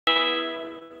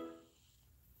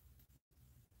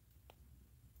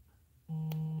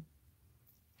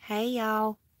Hey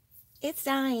y'all, it's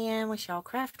Diane with Y'all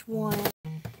Craft One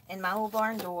in my old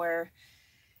barn door,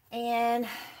 and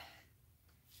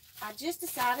I just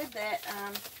decided that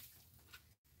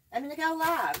I'm gonna go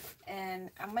live,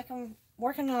 and I'm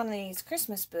working on these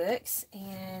Christmas books,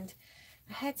 and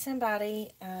I had somebody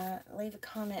leave a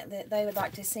comment that they would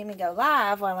like to see me go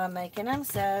live while I'm making them,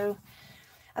 so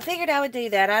I figured I would do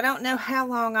that. I don't know how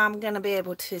long I'm gonna be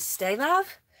able to stay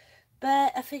live,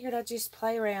 but I figured I'd just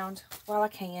play around while I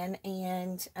can,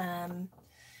 and yeah, and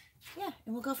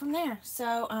we'll go from there.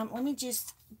 So let me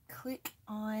just click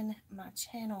on my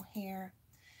channel here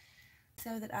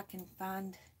so that I can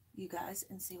find you guys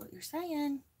and see what you're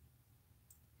saying.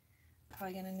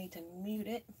 Probably gonna need to mute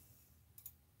it.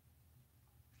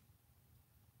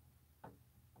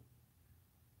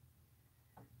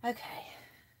 Okay.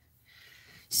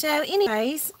 So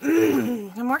anyways,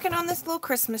 I'm working on this little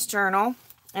Christmas journal,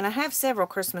 and I have several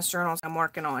Christmas journals I'm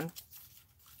working on.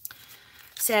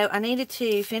 So I needed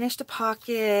to finish the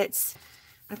pockets.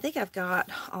 I think I've got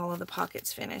all of the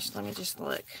pockets finished. Let me just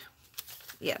look.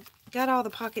 Yeah, got all the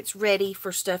pockets ready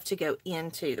for stuff to go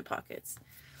into the pockets.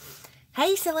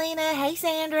 Hey Selena, hey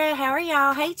Sandra, how are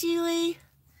y'all? Hey Julie.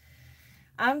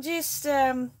 I'm just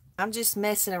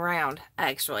messing around,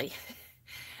 actually.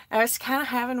 I was kind of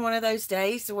having one of those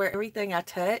days where everything I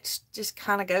touched just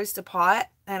kind of goes to pot,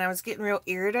 and I was getting real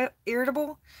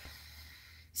irritable.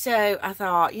 So I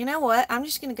thought, you know what, I'm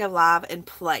just going to go live and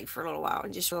play for a little while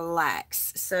and just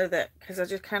relax, so that, because I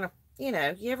just kind of, you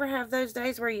know, you ever have those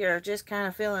days where you're just kind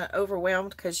of feeling overwhelmed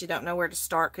because you don't know where to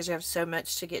start because you have so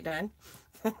much to get done?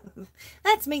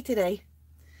 That's me today.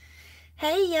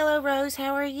 Hey Yellow Rose,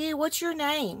 how are you? What's your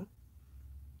name?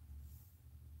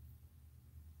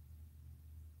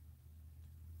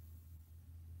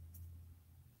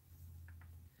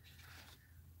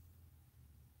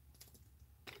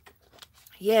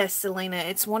 Yes, Selena,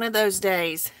 it's one of those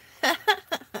days.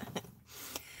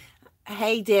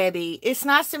 Hey, Debbie. It's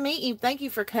nice to meet you. Thank you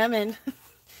for coming.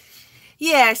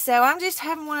 Yeah, so I'm just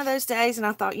having one of those days, and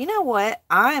I thought, you know what?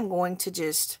 I am going to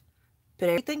just put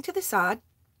everything to the side,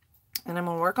 and I'm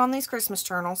going to work on these Christmas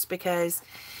journals because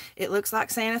it looks like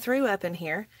Santa threw up in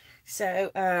here. So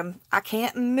I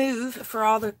can't move for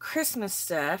all the Christmas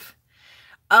stuff.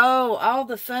 Oh, all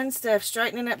the fun stuff,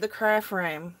 straightening up the craft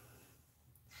room.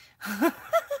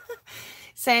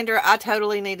 Sandra, I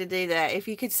totally need to do that. If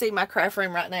you could see my craft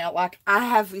room right now, like, I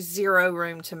have zero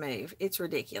room to move. It's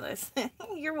ridiculous.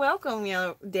 You're welcome,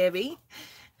 Yellow Debbie.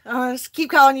 I'll just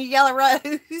keep calling you Yellow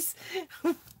Rose.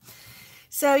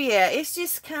 So, yeah, it's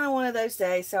just kind of one of those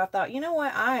days. So I thought, you know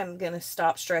what? I am going to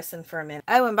stop stressing for a minute.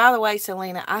 Oh, and by the way,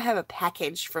 Selena, I have a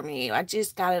package from you. I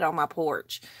just got it on my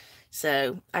porch.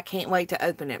 So I can't wait to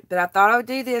open it. But I thought I would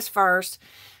do this first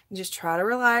and just try to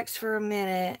relax for a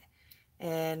minute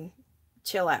and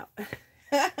chill out.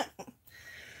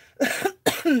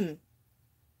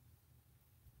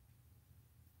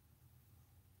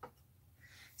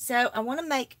 So I want to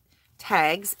make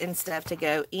tags and stuff to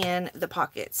go in the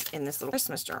pockets in this little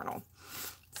Christmas journal.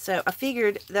 So I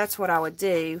figured that's what I would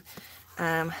do.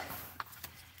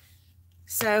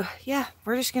 So yeah,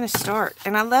 we're just going to start.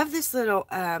 And I love this little,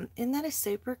 isn't that a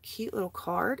super cute little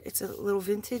card? It's a little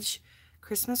vintage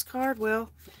Christmas card. Well,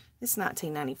 it's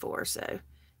 1994, so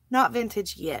not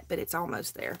vintage yet, but it's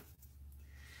almost there.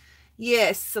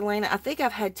 Yes, Selena, I think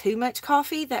I've had too much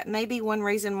coffee. That may be one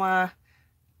reason why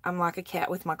I'm like a cat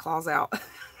with my claws out.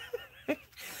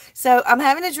 So I'm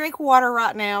having to drink water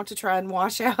right now to try and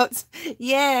wash out.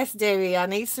 Yes, Debbie, I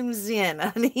need some zen.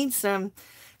 I need something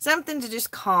to just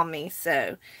calm me.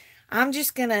 So I'm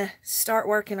just going to start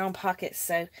working on pockets.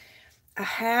 So I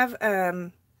have,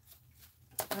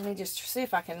 let me just see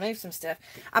if I can move some stuff.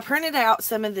 I printed out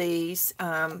some of these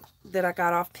that I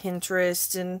got off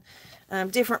Pinterest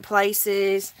and different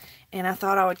places. And I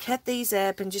thought I would cut these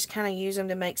up and just kind of use them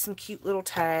to make some cute little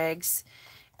tags.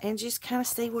 And just kind of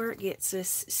see where it gets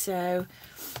us. So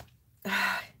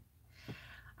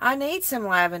I need some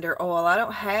lavender oil. I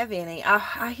don't have any.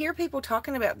 I hear people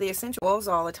talking about the essential oils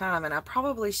all the time. And I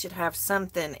probably should have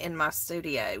something in my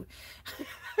studio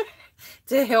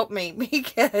to help me,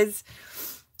 because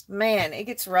man, it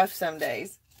gets rough some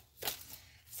days.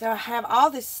 So I have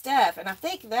all this stuff, and I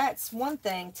think that's one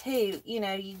thing too. You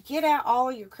know, you get out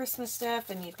all your Christmas stuff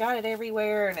and you've got it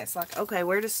everywhere, and it's like, okay,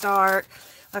 where to start?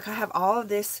 Like, I have all of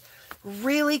this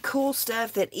really cool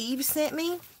stuff that Eve sent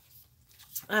me.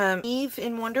 Eve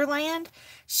in Wonderland,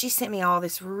 she sent me all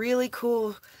this really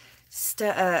cool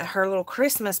stuff, her little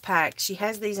Christmas pack. She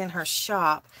has these in her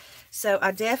shop. So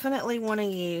I definitely want to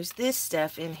use this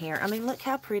stuff in here. I mean, look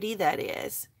how pretty that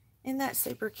is. Isn't that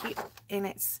super cute? And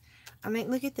it's, I mean,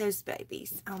 look at those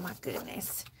babies. Oh my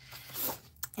goodness.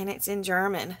 And it's in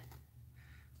German.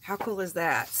 How cool is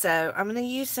that? So I'm going to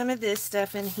use some of this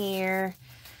stuff in here.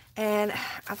 And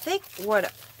I think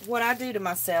what I do to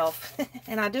myself,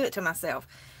 and I do it to myself,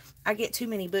 I get too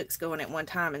many books going at one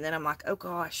time, and then I'm like, oh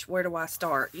gosh, where do I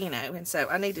start? You know, and so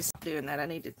I need to stop doing that. I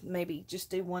need to maybe just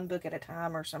do one book at a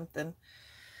time or something.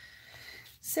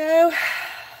 So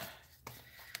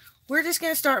we're just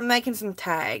going to start making some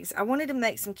tags. I wanted to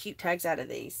make some cute tags out of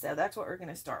these, so that's what we're going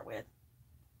to start with.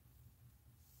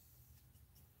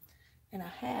 And I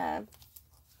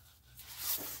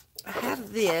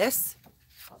have this.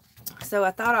 So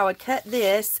I thought I would cut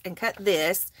this and kind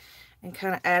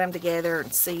of add them together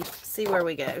and see where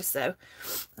we go. So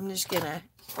I'm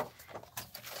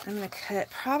gonna cut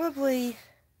probably,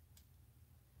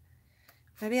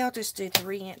 maybe I'll just do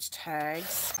 3-inch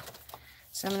tags.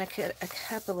 So I'm gonna cut a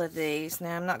couple of these.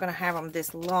 Now I'm not gonna have them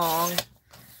this long,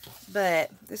 but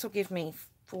this will give me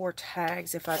 4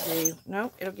 tags if I do.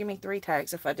 Nope, it'll give me 3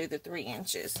 tags if I do the 3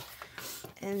 inches.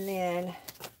 And then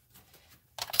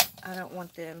I don't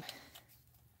want them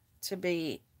to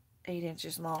be 8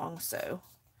 inches long, so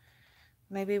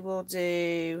maybe we'll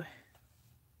do,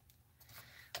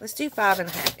 let's do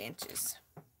 5.5 inches.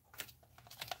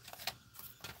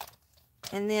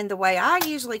 And then the way I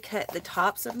usually cut the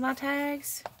tops of my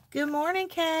tags. Good morning,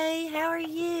 Kay. How are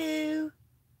you?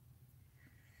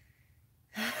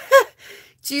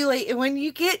 Julie, when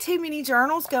you get too many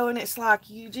journals going, it's like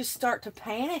you just start to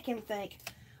panic and think,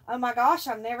 oh my gosh,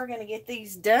 I'm never going to get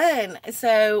these done.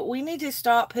 So we need to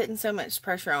stop putting so much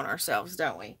pressure on ourselves,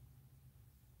 don't we?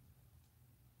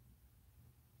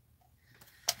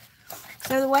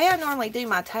 So the way I normally do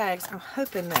my tags, I'm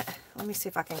hoping that, let me see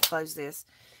if I can close this.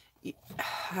 I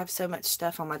have so much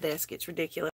stuff on my desk, it's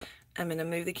ridiculous. I'm going to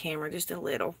move the camera just a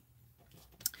little.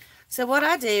 So what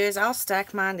I do is I'll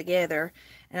stack mine together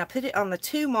and I put it on the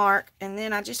 2 mark, and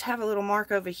then I just have a little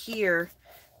mark over here.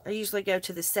 I usually go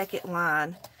to the 2nd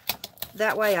line.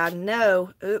 That way I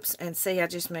know, oops, and see, I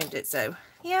just moved it. So,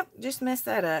 yep, just messed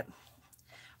that up.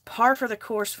 Par for the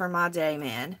course for my day,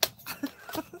 man.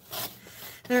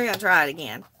 We're going to try it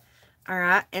again. All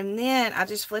right, and then I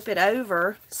just flip it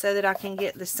over so that I can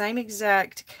get the same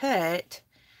exact cut,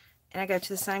 and I go to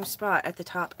the same spot at the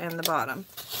top and the bottom.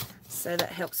 So that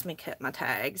helps me cut my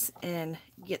tags and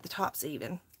get the tops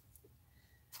even.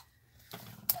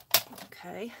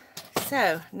 Okay.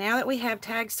 So, now that we have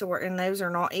tags to work, and those are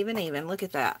not even, look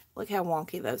at that. Look how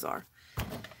wonky those are.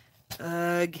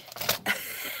 Ugh.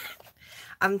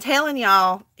 I'm telling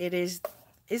y'all, is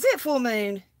it full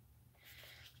moon?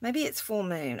 Maybe it's full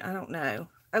moon. I don't know.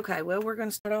 Okay, well, we're going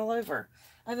to start all over.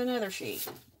 I have another sheet.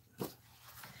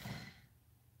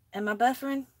 Am I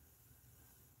buffering?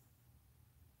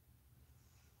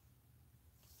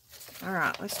 All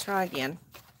right, let's try again.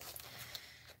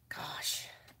 Gosh.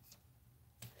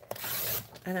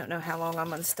 I don't know how long I'm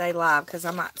going to stay live because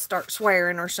I might start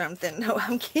swearing or something. No,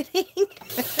 I'm kidding.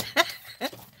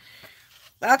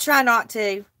 I'll try not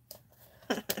to.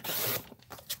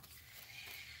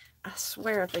 I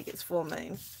swear I think it's full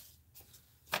moon.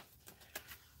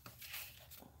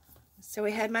 So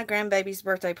we had my grandbaby's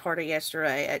birthday party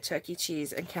yesterday at Chuck E.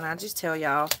 Cheese. And can I just tell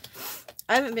y'all,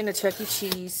 I haven't been to Chuck E.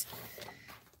 Cheese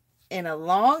in a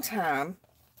long time.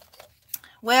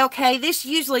 Well, okay, this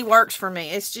usually works for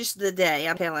me. It's just the day,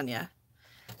 I'm telling you.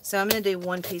 So I'm going to do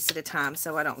one piece at a time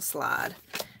so I don't slide.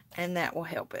 And that will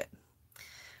help it.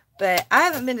 But I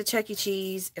haven't been to Chuck E.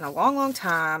 Cheese in a long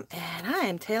time. And I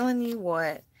am telling you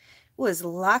what, it was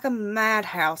like a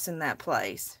madhouse in that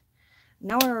place.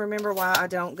 No one remember why I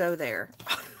don't go there.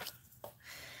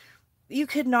 You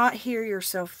could not hear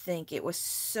yourself think. It was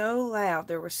so loud.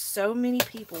 There were so many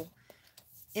people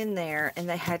in there, and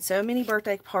they had so many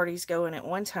birthday parties going at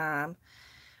one time.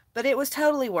 But it was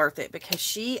totally worth it because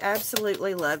she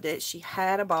absolutely loved it. She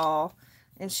had a ball,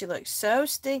 and she looked so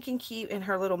stinking cute in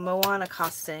her little Moana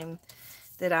costume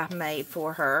that I made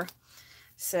for her.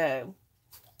 So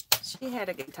she had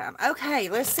a good time. Okay,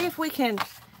 let's see if we can.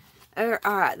 All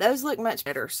right, those look much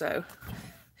better, so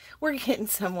we're getting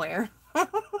somewhere.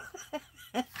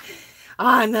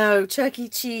 I know, Chuck E.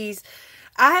 Cheese.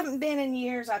 I haven't been in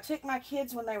years. I took my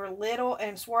kids when they were little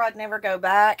and swore I'd never go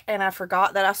back, and I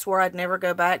forgot that I swore I'd never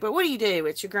go back. But what do?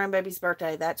 It's your grandbaby's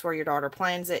birthday. That's where your daughter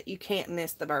plans it. You can't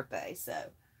miss the birthday, so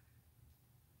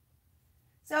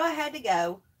I had to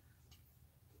go.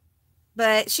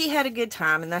 But she had a good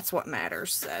time, and that's what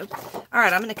matters. So, all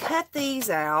right, I'm going to cut these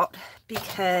out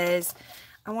because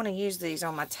I want to use these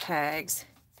on my tags.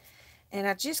 And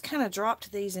I just kind of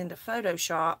dropped these into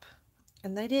Photoshop,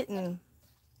 and they didn't.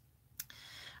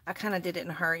 I kind of did it in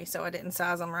a hurry, so I didn't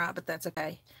size them right, but that's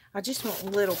okay. I just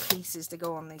want little pieces to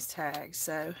go on these tags,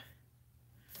 so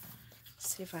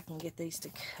let's see if I can get these to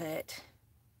cut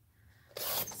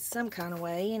some kind of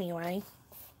way anyway.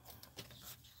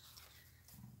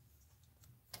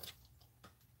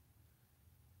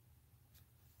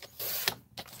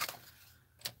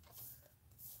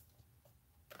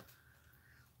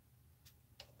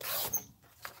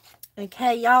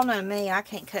 Okay, y'all know me, I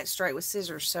can't cut straight with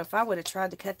scissors, so if I would have tried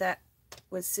to cut that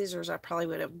with scissors, I probably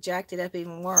would have jacked it up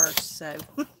even worse, so.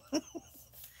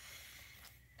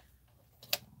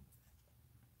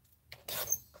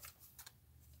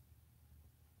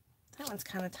 That one's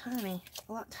kind of tiny,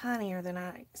 a lot tinier than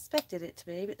I expected it to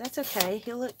be, but that's okay.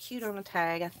 He'll look cute on a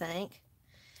tag, I think.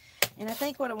 And I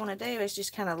think what I want to do is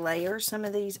just kind of layer some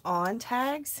of these on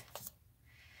tags.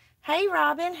 Hey,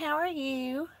 Robin, how are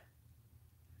you?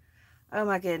 Oh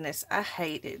my goodness, I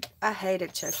hated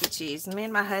Chuck E. Cheese. Me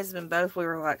and my husband both, we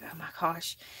were like, oh my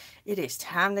gosh, it is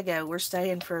time to go. We're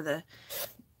staying for the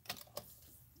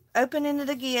opening of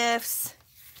the gifts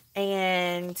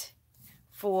and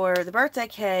for the birthday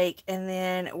cake, and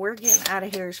then we're getting out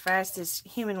of here as fast as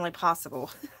humanly possible.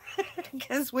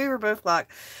 Because we were both like,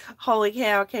 holy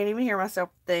cow, I can't even hear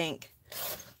myself think.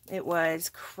 It was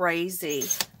crazy.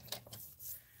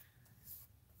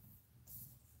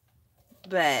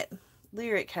 But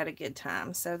Lyric had a good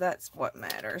time, so that's what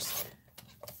matters.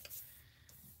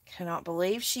 Cannot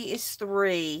believe she is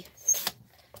 3.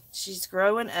 She's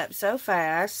growing up so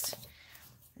fast.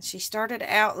 She started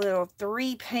out little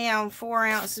 3-pound,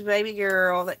 4-ounce baby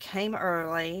girl that came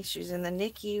early. She was in the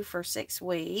NICU for 6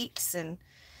 weeks, and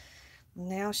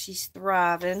now she's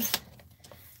thriving,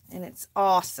 and it's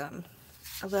awesome.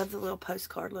 I love the little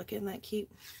postcard. Look, isn't that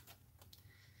cute?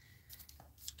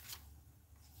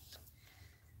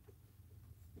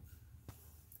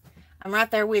 I'm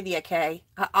right there with you, Kay.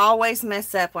 I always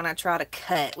mess up when I try to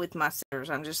cut with my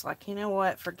scissors. I'm just like, you know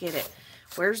what? Forget it.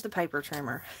 Where's the paper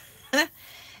trimmer? It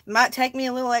might take me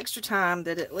a little extra time,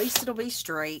 but at least it'll be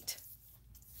straight.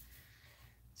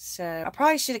 So, I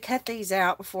probably should have cut these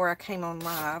out before I came on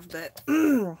live, but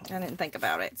I didn't think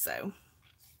about it, so.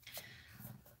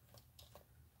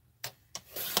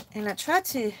 And I tried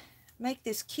to make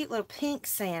this cute little pink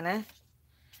Santa.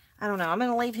 I don't know. I'm going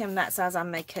to leave him that size. I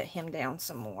may cut him down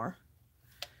some more.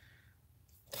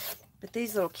 But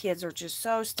these little kids are just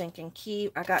so stinking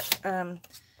cute. I got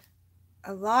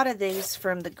a lot of these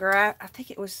from the I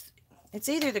think it's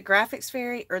either the Graphics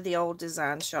Fairy or the Old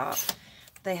Design Shop.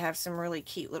 They have some really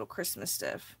cute little Christmas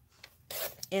stuff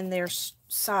in their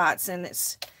sites, and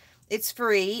it's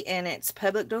free and it's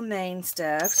public domain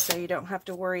stuff, so you don't have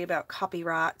to worry about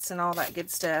copyrights and all that good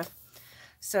stuff.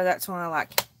 So that's why I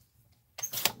like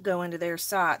go into their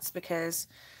sites, because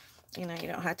you know, you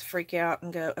don't have to freak out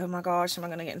and go, oh my gosh, am I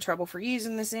going to get in trouble for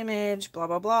using this image, blah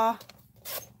blah blah.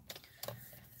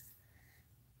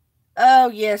 Oh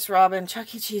yes, Robin,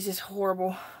 Chuck E. Cheese is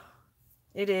horrible.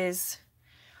 It is,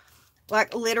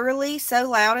 like, literally so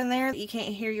loud in there that you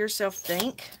can't hear yourself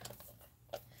think.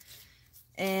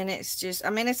 And it's just, I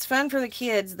mean, it's fun for the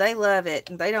kids. They love it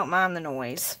and they don't mind the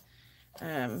noise.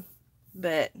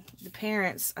 But the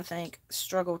parents, I think,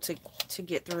 struggle to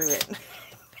get through it.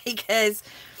 Because,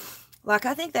 like,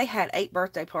 I think they had 8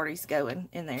 birthday parties going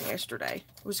in there yesterday.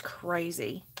 It was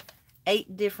crazy.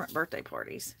 8 different birthday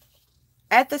parties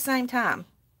at the same time.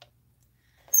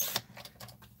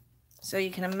 So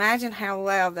you can imagine how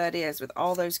loud that is with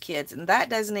all those kids. And that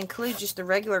doesn't include just the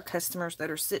regular customers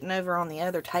that are sitting over on the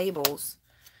other tables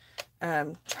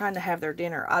trying to have their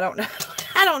dinner. I don't know.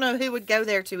 I don't know who would go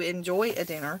there to enjoy a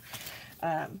dinner.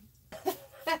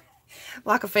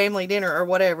 Like a family dinner or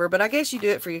whatever. But I guess you do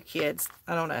it for your kids.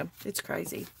 I don't know. It's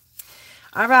crazy.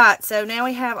 Alright, so now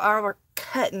we have our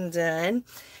cutting done.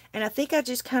 And I think I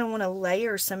just kind of want to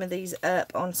layer some of these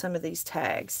up on some of these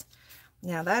tags.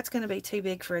 Now that's going to be too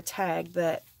big for a tag,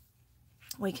 but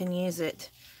we can use it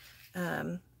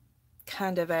kind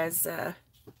of as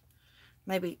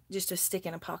maybe just a stick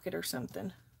in a pocket or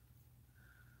something.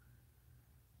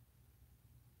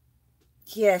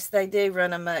 Yes, they do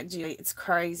run amok, Julie. It's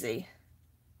crazy.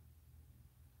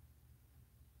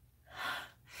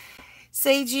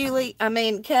 See, Julie, I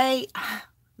mean, Kay,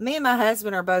 me and my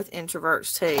husband are both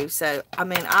introverts too. So, I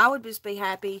mean, I would just be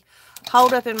happy,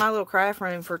 holed up in my little craft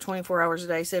room for 24 hours a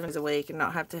day, 7 days a week, and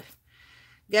not have to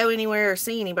go anywhere or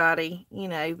see anybody, you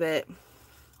know, but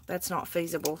that's not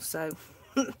feasible. So,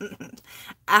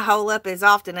 I hole up as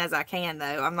often as I can,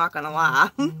 though. I'm not going to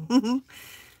lie.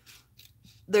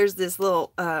 There's this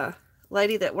little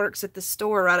lady that works at the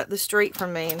store right up the street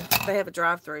from me, and they have a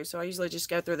drive-thru, so I usually just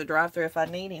go through the drive-thru if I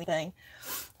need anything.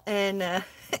 And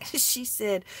she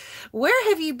said, "Where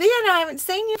have you been? I haven't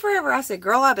seen you forever." I said,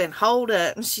 "Girl, I've been holed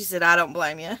up." And she said, "I don't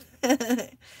blame you."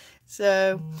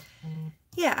 So,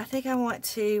 yeah, I think I want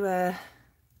to,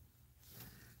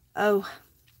 oh,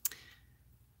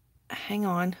 hang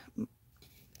on.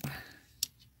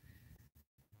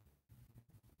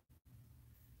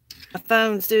 My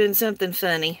phone's doing something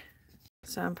funny.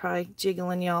 So I'm probably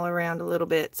jiggling y'all around a little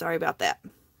bit. Sorry about that.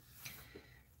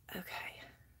 Okay.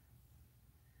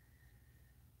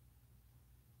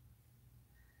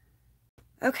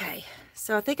 Okay,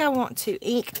 so I think I want to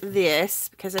ink this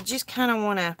because I just kind of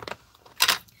want to,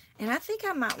 and I think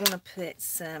I might want to put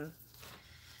some,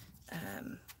 I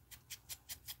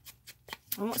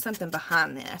want something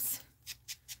behind this.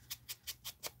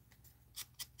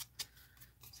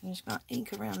 So I'm just going to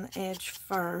ink around the edge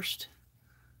first.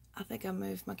 I think I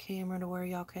moved my camera to where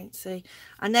y'all can't see.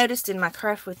 I noticed in my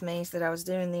craft with me's that I was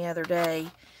doing the other day,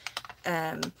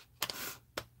 that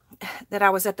I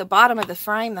was at the bottom of the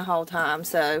frame the whole time.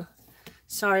 So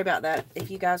sorry about that if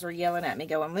you guys were yelling at me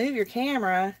going, "Move your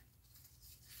camera."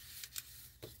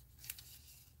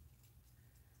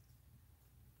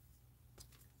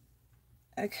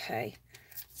 Okay,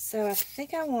 so I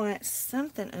think I want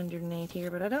something underneath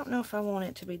here, but I don't know if I want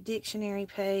it to be dictionary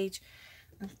page.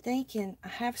 I'm thinking I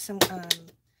have some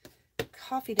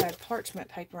coffee dyed parchment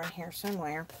paper in here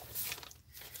somewhere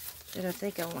that I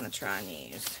think I want to try and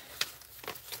use.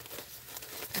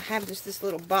 I have just this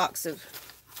little box of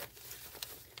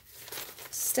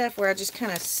stuff where I just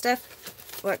kind of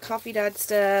stuff like coffee dyed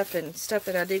stuff and stuff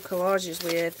that I do collages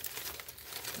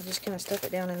with. I just kind of stuff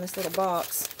it down in this little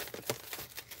box.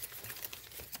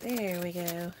 There we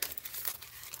go.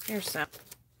 Here's some.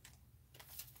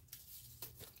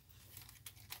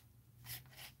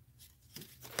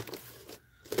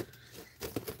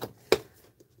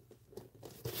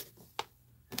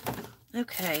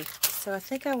 Okay, so I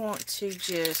think I want to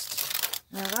just,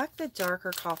 I like the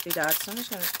darker coffee dyed, so I'm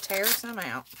just going to tear some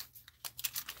out.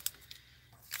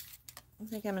 I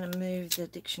think I'm going to move the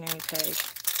dictionary page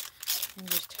and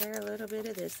just tear a little bit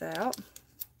of this out.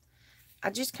 I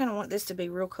just kind of want this to be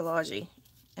real collagey,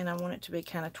 and I want it to be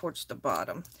kind of towards the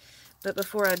bottom. But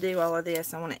before I do all of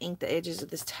this, I want to ink the edges of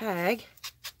this tag,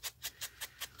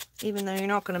 even though you're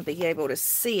not going to be able to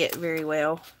see it very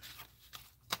well.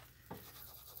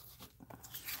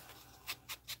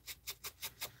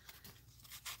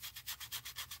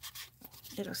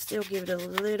 It'll still give it a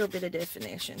little bit of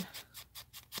definition.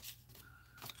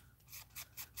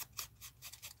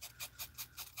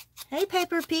 Hey,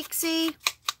 Paper Pixie.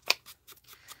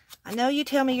 I know you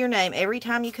tell me your name every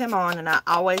time you come on, and I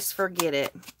always forget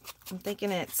it. I'm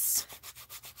thinking it's,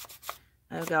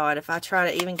 oh God, if I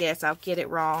try to even guess, I'll get it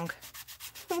wrong.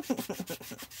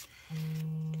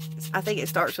 I think it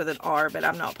starts with an R, but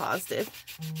I'm not positive.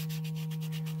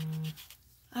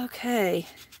 Okay.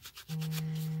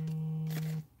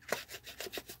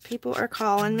 People are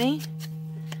calling me.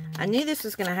 I knew this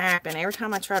was going to happen. Every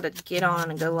time I try to get on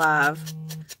and go live,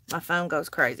 my phone goes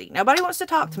crazy. Nobody wants to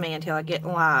talk to me until I get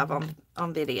live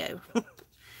on video.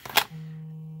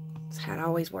 That's how it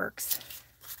always works.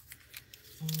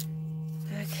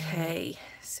 Okay,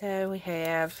 so we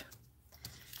have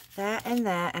that, and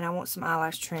I want some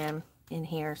eyelash trim in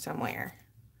here somewhere.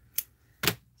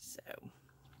 So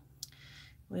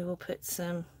we will put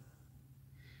some,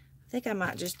 I think I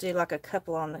might just do like a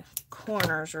couple on the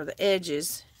corners or the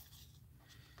edges.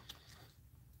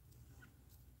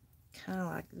 Kind of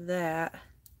like that.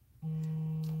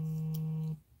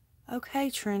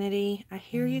 Okay, Trinity, I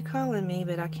hear you calling me,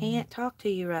 but I can't talk to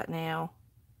you right now.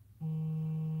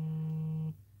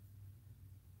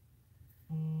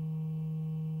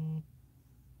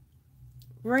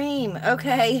 Reem,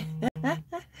 okay.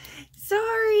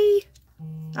 Sorry.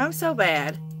 I'm so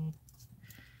bad.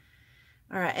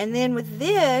 All right, and then with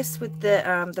this, with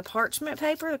the parchment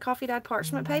paper, the coffee dyed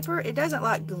parchment paper, it doesn't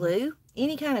like glue,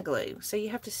 any kind of glue, so you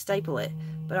have to staple it.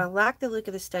 But I like the look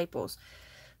of the staples,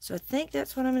 so I think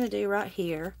that's what I'm going to do right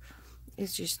here,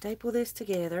 is just staple this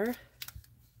together,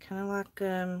 kind of like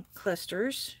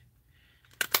clusters.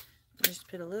 Just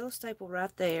put a little staple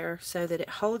right there so that it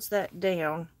holds that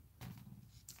down.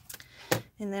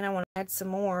 And then I want to add some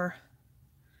more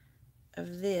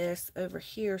of this over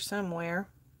here somewhere.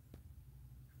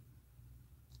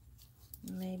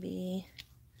 Maybe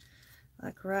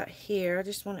like right here. I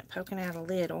just want it poking out a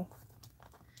little.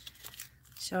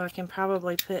 So I can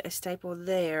probably put a staple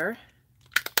there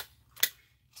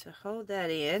to hold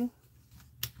that in.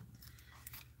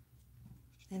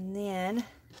 And then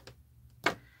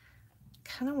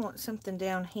kind of want something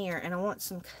down here, and I want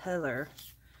some color.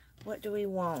 What do we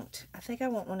want? I think I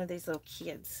want one of these little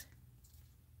kids.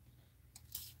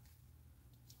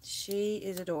 She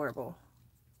is adorable.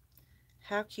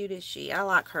 How cute is she? I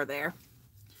like her there.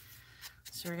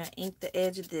 So we're going to ink the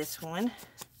edge of this one.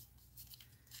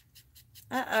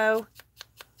 Uh-oh.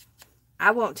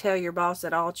 I won't tell your boss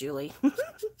at all, Julie.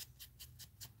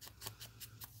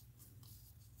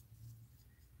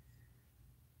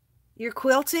 You're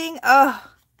quilting? Oh,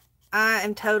 I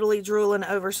am totally drooling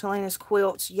over Selena's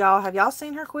quilts. Y'all, have y'all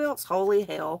seen her quilts? Holy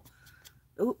hell.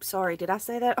 Oops, sorry. Did I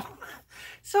say that? Oh,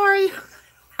 sorry.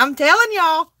 I'm telling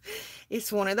y'all,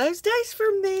 it's one of those days for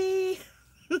me.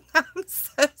 I'm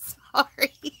so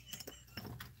sorry.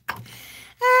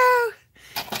 Oh,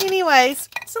 anyways,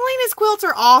 Selena's quilts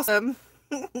are awesome.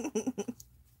 I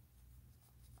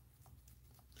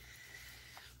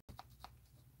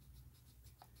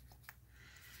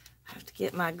have to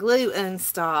get my glue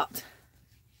unstopped.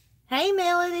 Hey,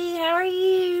 Melody, how are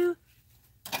you?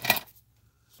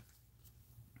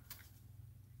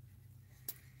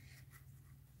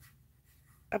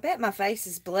 I bet my face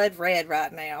is blood red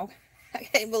right now. I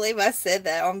can't believe I said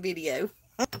that on video.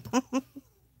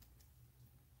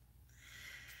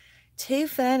 Too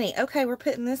funny. Okay, we're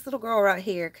putting this little girl right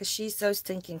here because she's so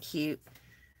stinking cute.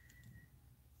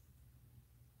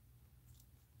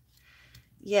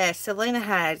 Yeah, Selena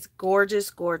has gorgeous,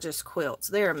 gorgeous quilts.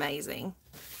 They're amazing.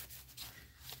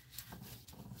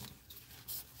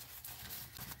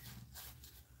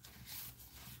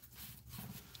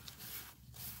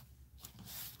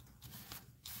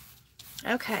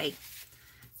 Okay,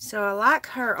 so I like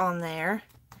her on there.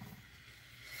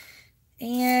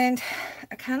 And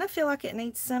I kind of feel like it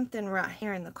needs something right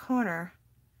here in the corner.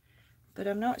 But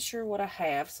I'm not sure what I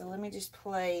have. So let me just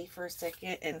play for a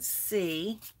second and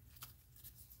see.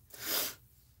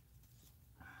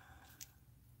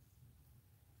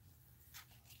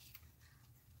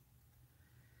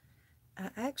 I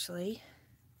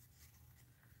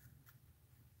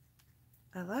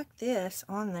like this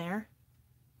on there.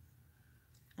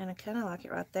 And I kind of like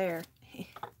it right there.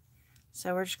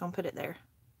 So we're just going to put it there.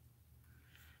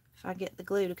 If I get the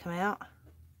glue to come out.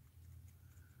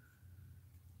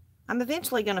 I'm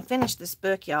eventually going to finish this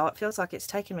book, y'all. It feels like it's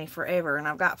taken me forever. And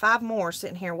I've got 5 more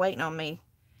sitting here waiting on me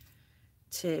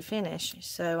to finish.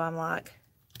 So I'm like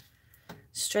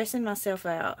stressing myself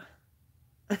out.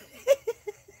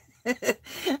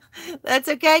 That's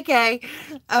okay, Kay.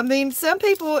 I mean, some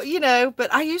people, you know,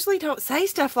 but I usually don't say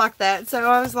stuff like that. So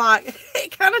I was like,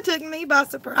 it kind of took me by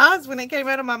surprise when it came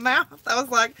out of my mouth. I was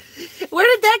like, where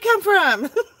did that come from?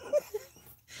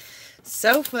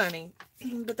 So funny.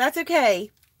 But that's okay.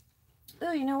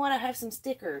 Oh, you know what? I have some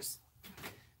stickers.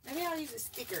 Maybe I'll use a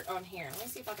sticker on here. Let me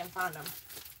see if I can find them.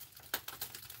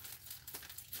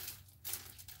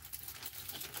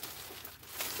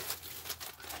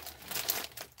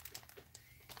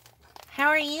 How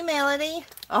are you, Melody?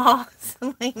 Oh,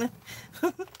 Selena.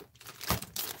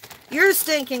 You're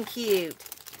stinking cute.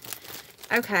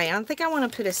 Okay, I think I want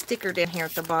to put a sticker down here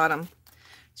at the bottom.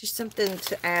 Just something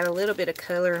to add a little bit of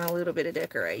color and a little bit of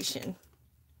decoration.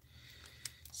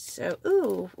 So,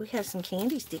 ooh, we have some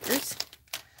candy stickers.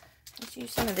 Let's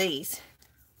use some of these.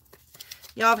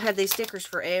 Y'all have had these stickers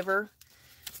forever.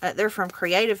 They're from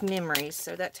Creative Memories,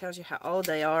 so that tells you how old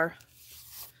they are.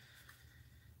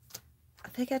 I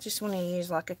think I just want to use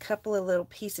like a couple of little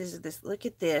pieces of this. Look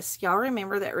at this. Y'all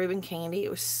remember that ribbon candy? It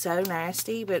was so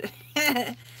nasty, but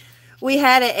we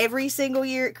had it every single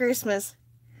year at Christmas.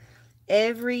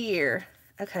 Every year.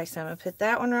 Okay, so I'm going to put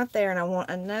that one right there, and I want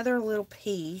another little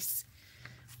piece.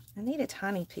 I need a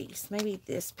tiny piece. Maybe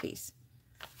this piece.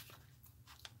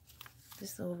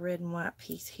 This little red and white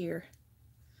piece here.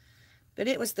 But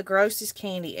it was the grossest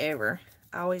candy ever.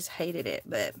 I always hated it,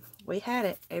 but we had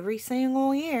it every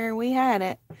single year. We had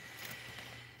it.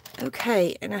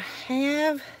 Okay, and I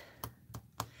have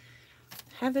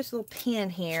this little pin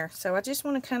here. So I just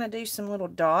want to kind of do some little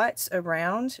dots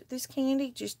around this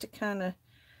candy just to kind of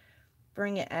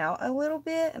bring it out a little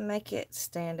bit and make it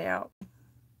stand out.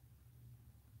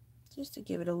 Just to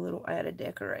give it a little added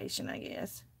decoration, I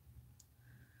guess.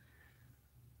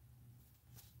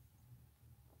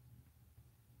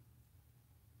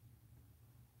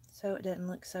 So it doesn't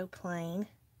look so plain.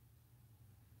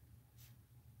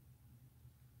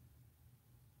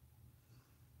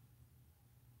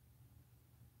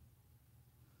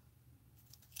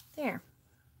 There.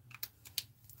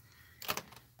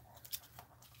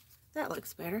 That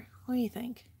looks better. What do you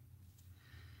think?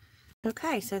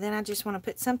 Okay, so then I just want to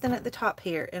put something at the top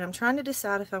here. And I'm trying to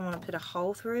decide if I want to put a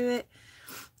hole through it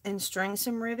and string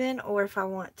some ribbon, or if I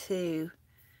want to,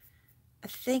 I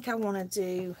think I want to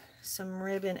do some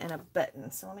ribbon and a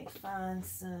button. So let me find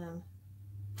some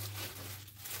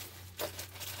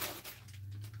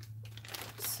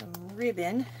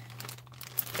ribbon.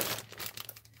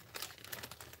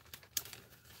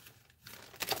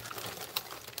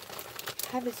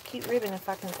 have this cute ribbon if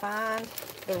I can find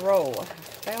the roll. I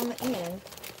found the end.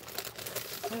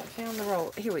 I haven't found the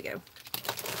roll. Here we go.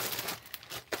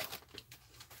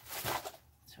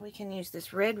 So we can use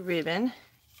this red ribbon.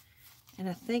 And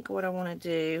I think what I want to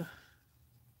do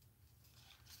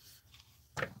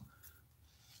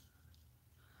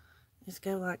is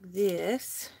go like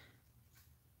this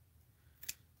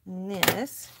and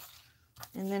this.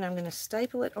 And then I'm going to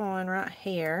staple it on right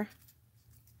here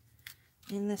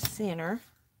in the center.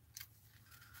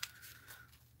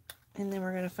 And then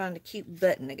we're going to find a cute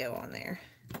button to go on there.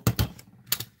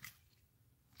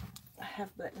 I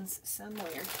have buttons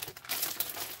somewhere.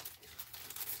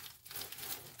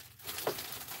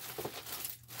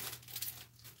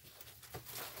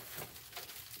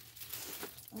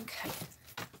 Okay.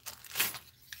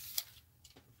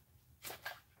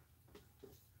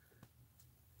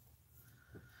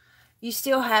 You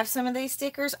still have some of these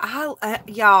stickers?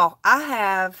 Y'all, I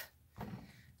have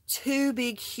 2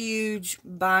 big, huge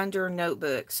binder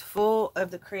notebooks full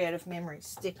of the Creative Memories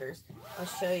stickers. I'll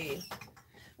show you.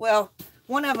 Well,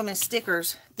 one of them is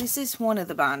stickers. This is one of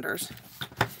the binders.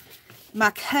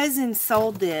 My cousin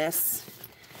sold this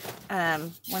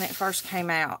when it first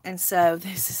came out. And so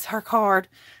this is her card.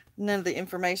 None of the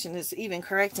information is even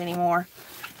correct anymore.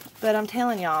 But I'm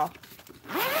telling y'all,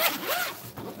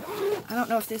 I don't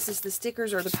know if this is the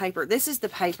stickers or the paper. This is the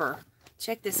paper.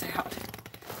 Check this out.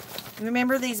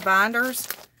 Remember these binders?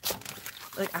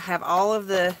 Look, I have all of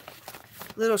the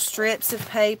little strips of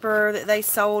paper that they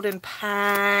sold in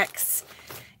packs.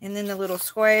 And then the little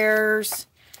squares.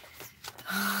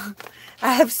 I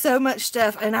have so much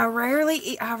stuff. And I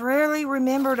rarely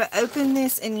remember to open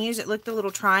this and use it. Look, the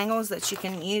little triangles that you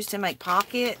can use to make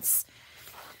pockets.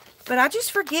 But I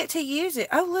just forget to use it.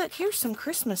 Oh, look, here's some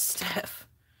Christmas stuff.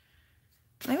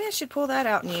 Maybe I should pull that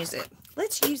out and use it.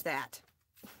 Let's use that.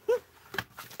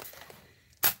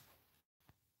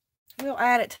 We'll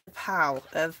add it to the pile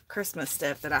of Christmas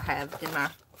stuff that I have in my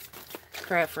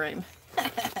craft room.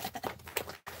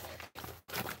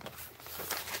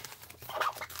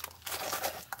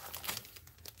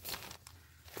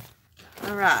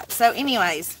 Alright, so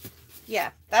anyways,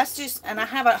 yeah, that's just, and I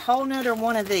have a whole nother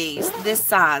one of these, this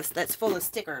size, that's full of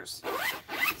stickers.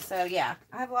 So yeah,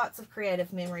 I have lots of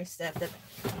Creative Memory stuff that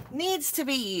needs to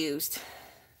be used.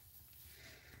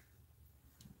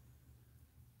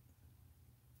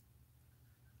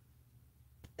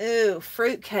 Ooh,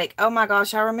 fruitcake. Oh my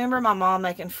gosh, I remember my mom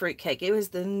making fruitcake. It was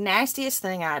the nastiest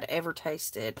thing I'd ever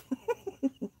tasted.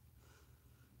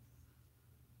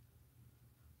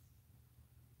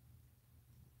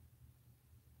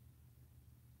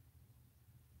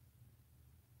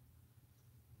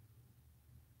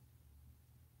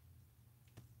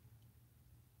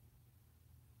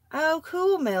 Oh,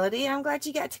 cool, Melody. I'm glad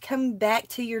you got to come back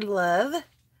to your love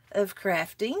of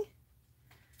crafting.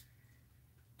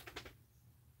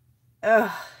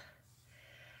 Ugh.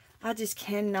 I just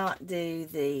cannot do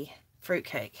the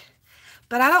fruitcake.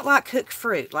 But I don't like cooked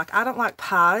fruit. Like, I don't like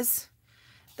pies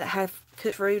that have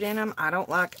cooked fruit in them. I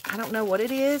don't know what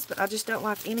it is, but I just don't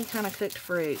like any kind of cooked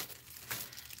fruit.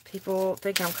 People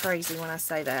think I'm crazy when I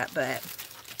say that, but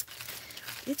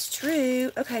it's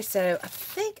true. Okay, so I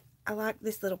think I like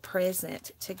this little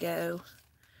present to go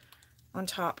on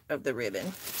top of the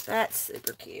ribbon. That's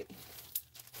super cute.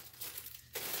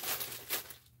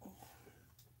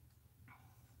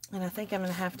 And I think I'm going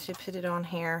to have to put it on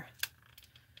here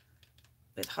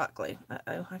with hot glue.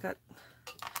 Uh-oh, I got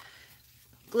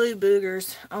glue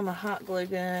boogers on my hot glue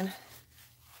gun.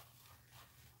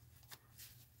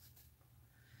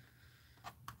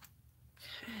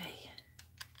 Okay.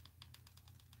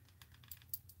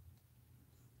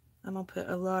 I'm going to put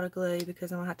a lot of glue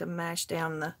because I'm going to have to mash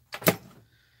down the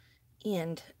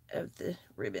end of the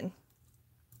ribbon.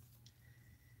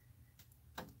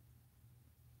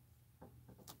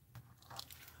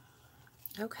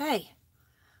 Okay,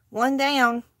 one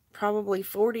down, probably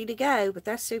 40 to go, but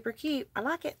that's super cute. I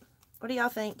like it. What do y'all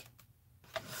think?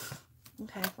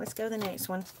 Okay, let's go to the next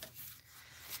one.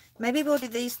 Maybe we'll do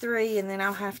these 3 and then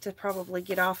I'll have to probably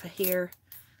get off of here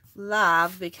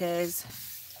live because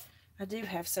I do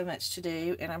have so much to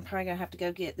do and I'm probably going to have to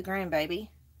go get the grandbaby.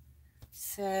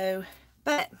 So,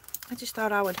 but I just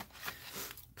thought I would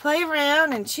play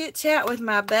around and chit chat with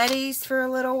my buddies for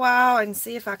a little while and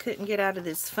see if I couldn't get out of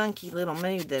this funky little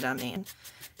mood that I'm in.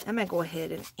 I'm going to go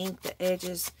ahead and ink the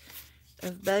edges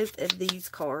of both of these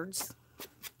cards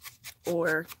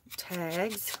or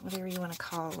tags, whatever you want to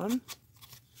call them.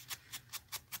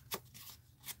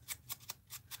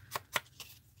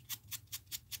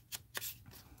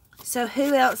 So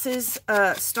who else has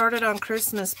started on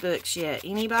Christmas books yet?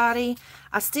 Anybody?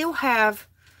 I still have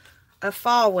a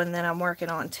fall one that I'm working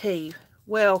on too.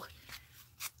 Well,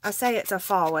 I say it's a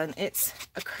fall one. It's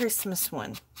a Christmas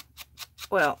one.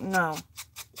 Well, no.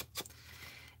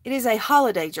 It is a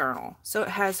holiday journal. So it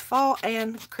has fall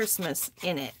and Christmas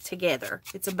in it together.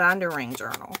 It's a binder ring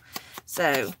journal.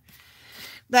 So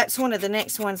that's one of the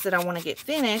next ones that I want to get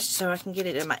finished so I can get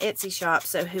it in my Etsy shop.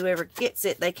 So whoever gets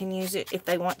it, they can use it if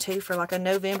they want to for like a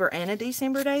November and a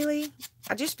December daily.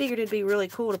 I just figured it'd be really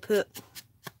cool to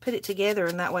put it together,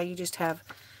 and that way you just have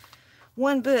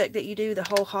one book that you do the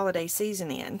whole holiday season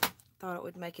in. Thought it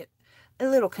would make it a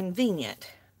little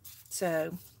convenient.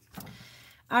 So,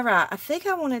 alright, I think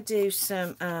I want to do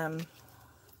some,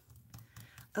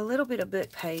 a little bit of book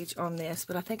page on this,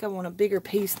 but I think I want a bigger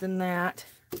piece than that.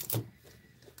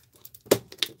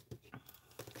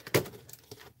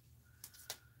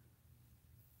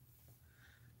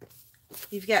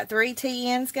 You've got 3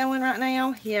 TNs going right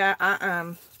now?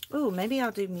 Yeah, ooh, maybe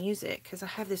I'll do music, because I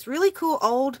have this really cool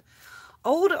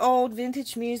old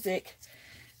vintage music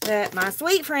that my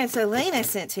sweet friend Selena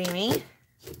sent to me.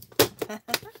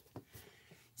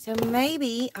 So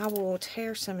maybe I will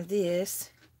tear some of this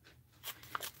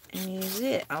and use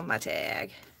it on my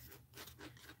tag.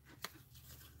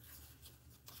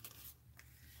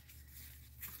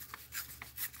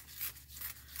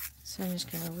 So I'm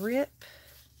just going to rip.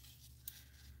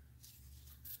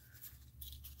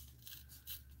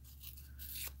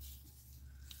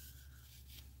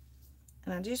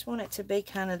 And I just want it to be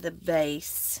kind of the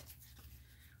base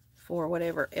for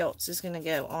whatever else is going to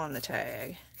go on the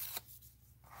tag.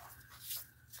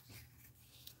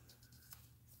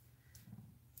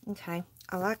 Okay,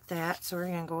 I like that, so we're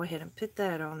going to go ahead and put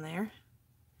that on there.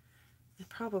 I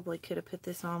probably could have put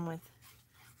this on with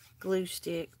glue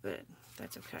stick, but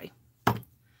that's okay.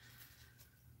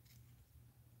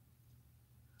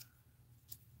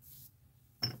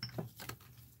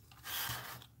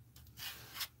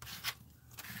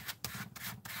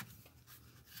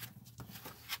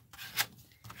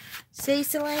 See,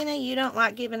 Selena, you don't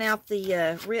like giving out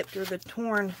the ripped or the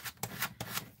torn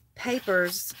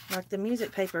papers, like the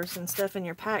music papers and stuff in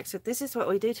your packs, but this is what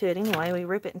we do to it anyway. We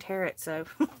rip it and tear it, so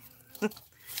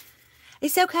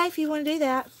it's okay if you want to do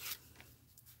that.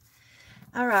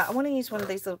 Alright, I want to use one of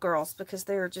these little girls because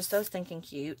they're just so stinking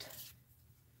cute.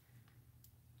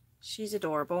 She's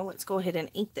adorable. Let's go ahead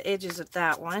and ink the edges of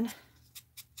that one.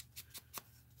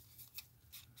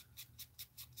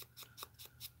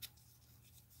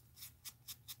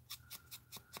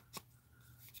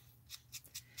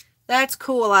 That's a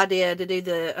cool idea to do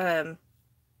the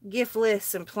gift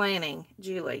lists and planning,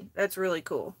 Julie. That's really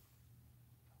cool.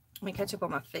 Let me catch up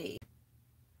on my feed.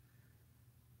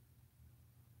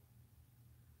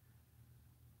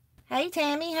 Hey,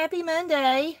 Tammy. Happy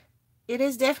Monday. It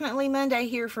is definitely Monday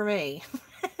here for me.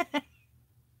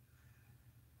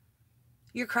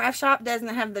 Your craft shop doesn't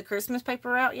have the Christmas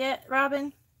paper out yet,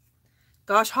 Robin?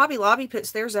 Gosh, Hobby Lobby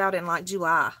puts theirs out in like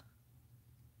July.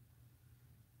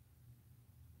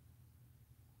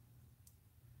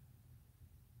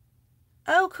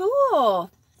 Oh,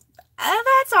 cool.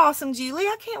 Oh, that's awesome, Julie.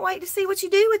 I can't wait to see what you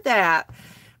do with that.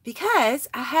 Because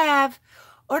I have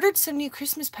ordered some new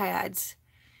Christmas pads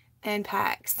and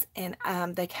packs. And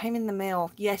they came in the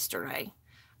mail yesterday.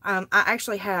 I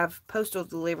actually have postal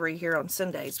delivery here on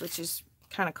Sundays, which is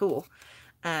kind of cool.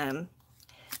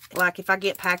 Like if I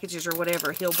get packages or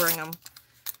whatever, he'll bring them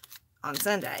on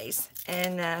Sundays.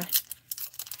 And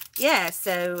yeah,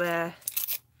 so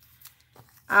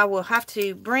I will have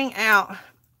to bring out,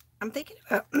 I'm thinking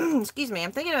about, excuse me,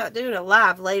 I'm thinking about doing a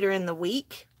live later in the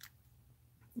week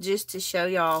just to show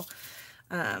y'all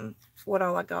what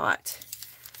all I got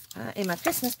in my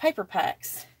Christmas paper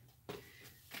packs.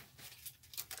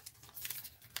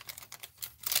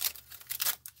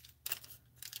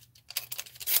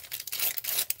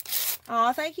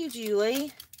 Oh, thank you,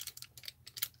 Julie.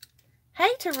 Hey,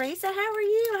 Teresa, how are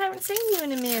you? I haven't seen you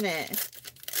in a minute.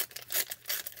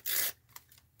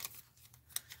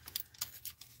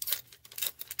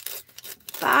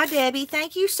 Bye, Debbie.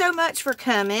 Thank you so much for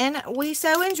coming. We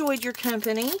so enjoyed your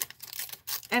company.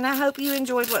 And I hope you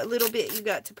enjoyed what little bit you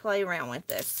got to play around with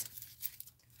this.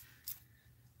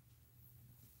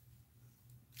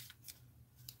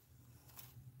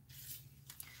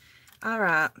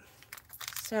 Alright.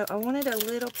 So I wanted a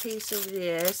little piece of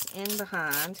this in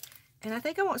behind. And I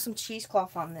think I want some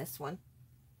cheesecloth on this one.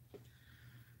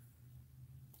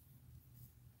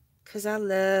 Because I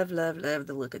love, love, love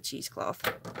the look of cheesecloth.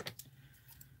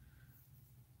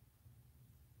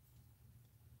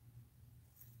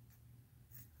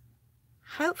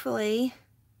 Hopefully,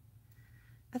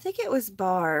 I think it was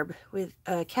Barb with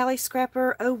Callie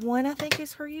Scrapper 01, I think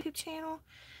is her YouTube channel.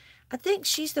 I think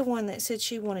she's the one that said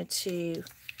she wanted to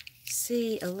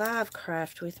see a live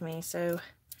craft with me, so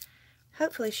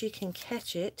hopefully she can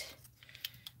catch it.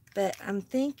 But I'm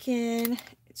thinking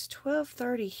it's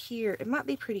 12:30 here. It might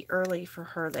be pretty early for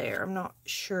her there. I'm not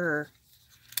sure,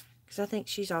 because I think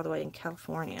she's all the way in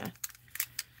California.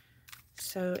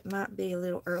 So it might be a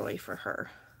little early for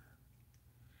her.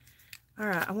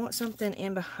 Alright, I want something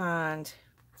in behind.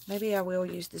 Maybe I will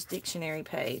use this dictionary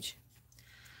page.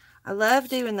 I love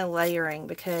doing the layering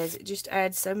because it just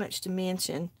adds so much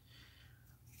dimension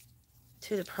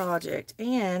to the project,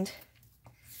 and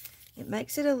it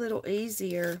makes it a little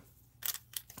easier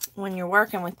when you're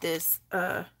working with this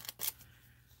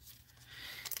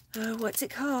what's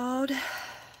it called?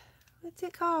 What's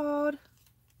it called?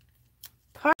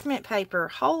 Parchment paper.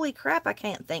 Holy crap, I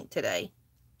can't think today.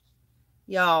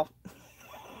 Y'all.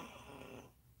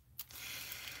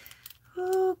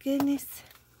 Oh, goodness.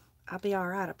 I'll be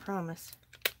alright, I promise.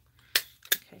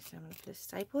 Okay, so I'm going to put a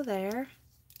staple there.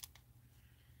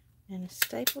 And a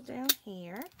staple down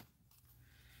here.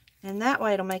 And that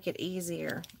way it'll make it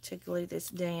easier to glue this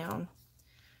down.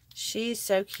 She's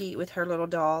so cute with her little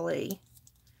dolly.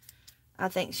 I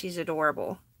think she's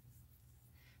adorable.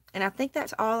 And I think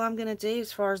that's all I'm going to do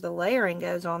as far as the layering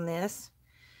goes on this.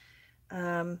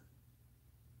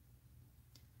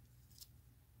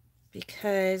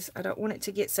 Because I don't want it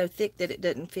to get so thick that it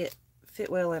doesn't fit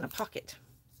well in a pocket.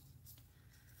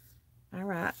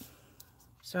 Alright.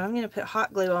 So I'm going to put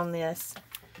hot glue on this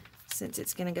since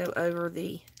it's going to go over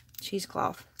the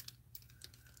cheesecloth.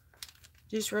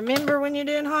 Just remember when you're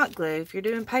doing hot glue, if you're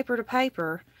doing paper to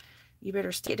paper, you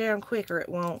better stick it down quick or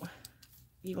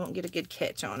you won't get a good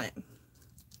catch on it.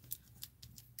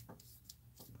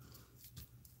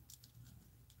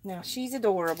 Now she's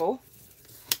adorable.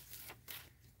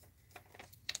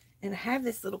 And I have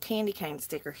this little candy cane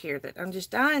sticker here that I'm just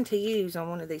dying to use on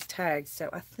one of these tags. So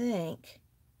I think,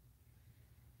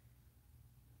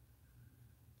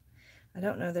 I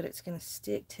don't know that it's going to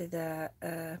stick to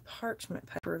that parchment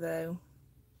paper though.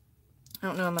 I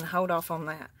don't know, I'm going to hold off on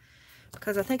that.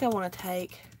 Because I think I want to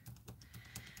take,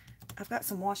 I've got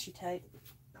some washi tape.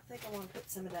 I think I want to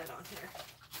put some of that on here.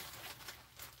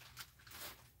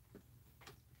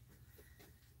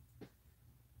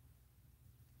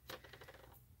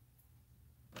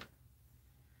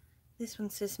 This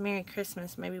one says Merry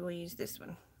Christmas. Maybe we'll use this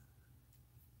one.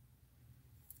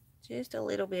 Just a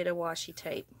little bit of washi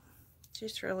tape.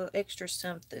 Just for a little extra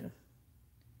something.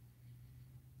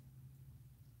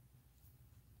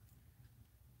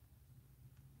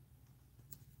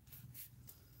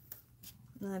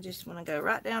 And I just want to go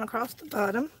right down across the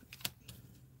bottom.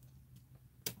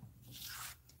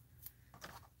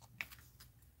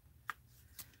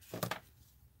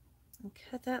 And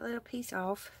cut that little piece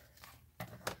off.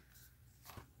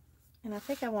 And I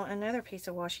think I want another piece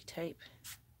of washi tape.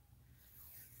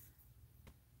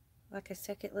 Like a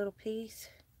second little piece.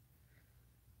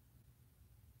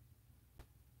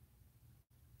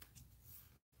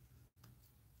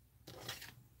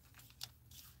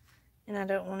 And I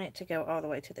don't want it to go all the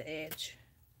way to the edge.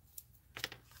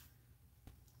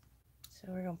 So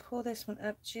we're going to pull this one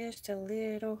up just a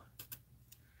little.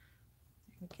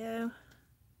 There we go.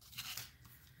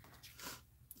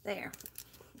 There.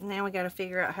 Now we got to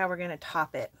figure out how we're going to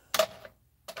top it.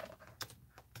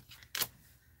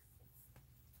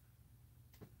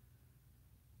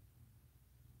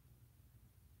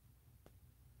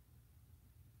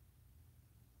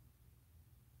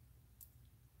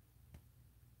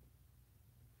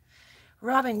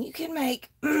 Robin, you can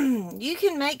make you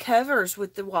can make covers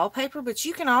with the wallpaper, but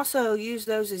you can also use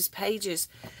those as pages.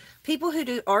 People who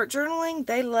do art journaling,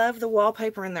 they love the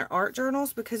wallpaper in their art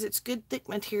journals because it's good thick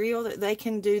material that they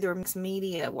can do their mixed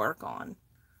media work on.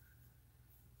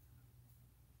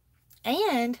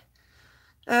 And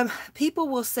people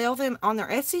will sell them on their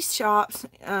Etsy shops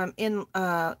in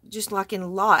just like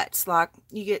in lots, like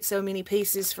you get so many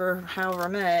pieces for however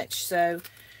much. So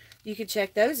you could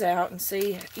check those out and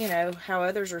see, you know, how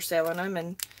others are selling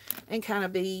them and kind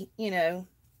of be, you know,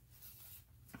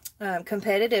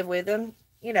 competitive with them.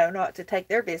 You know, not to take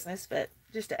their business, but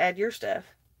just to add your stuff.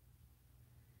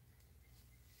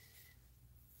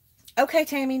 Okay,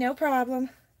 Tammy, no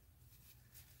problem.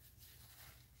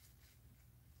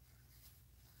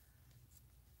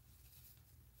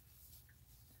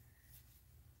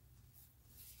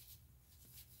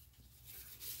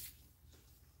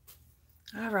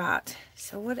 All right,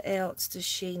 so what else does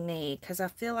she need? Because I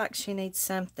feel like she needs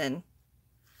something.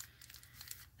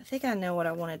 I think I know what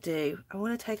I want to do. I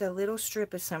want to take a little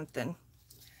strip of something.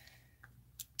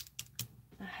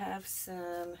 I have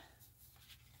some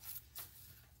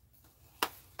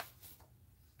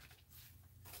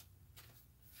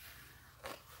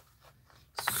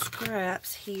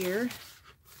scraps here.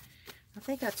 I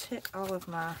think I took all of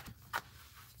my...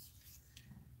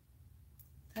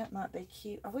 That might be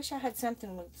cute. I wish I had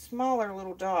something with smaller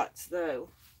little dots, though.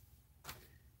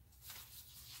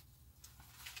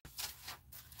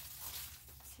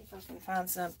 See if I can find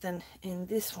something in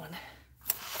this one.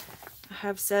 I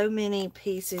have so many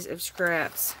pieces of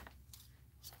scraps.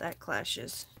 That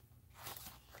clashes.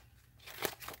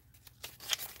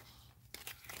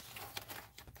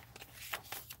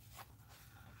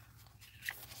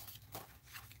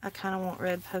 I kind of want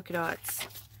red polka dots.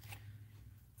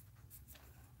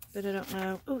 But I don't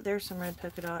know. Oh, there's some red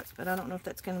polka dots, but I don't know if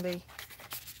that's going to be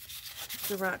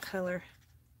the right color.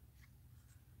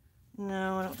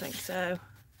 No, I don't think so.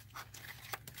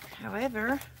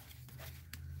 However,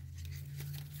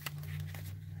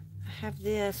 I have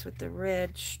this with the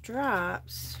red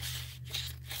stripes.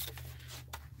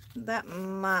 That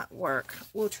might work.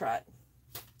 We'll try it.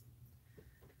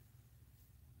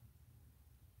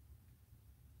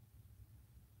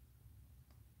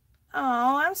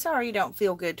 Oh, I'm sorry you don't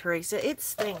feel good, Teresa. It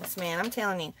stinks, man. I'm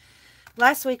telling you.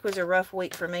 Last week was a rough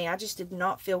week for me. I just did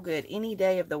not feel good any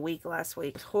day of the week last week.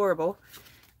 It was horrible.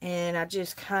 And I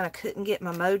just kind of couldn't get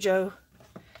my mojo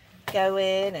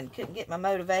going and couldn't get my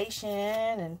motivation.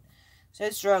 And so I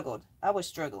struggled. I was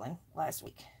struggling last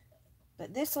week.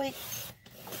 But this week,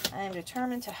 I am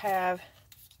determined to have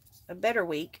a better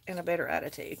week and a better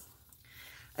attitude.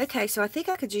 Okay, so I think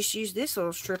I could just use this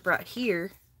little strip right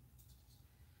here.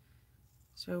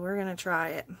 So we're going to try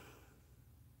it.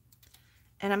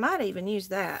 And I might even use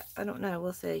that. I don't know.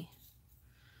 We'll see.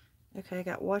 Okay, I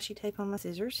got washi tape on my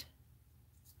scissors.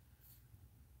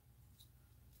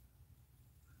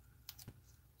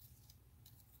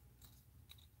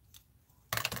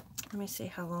 Let me see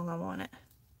how long I want it.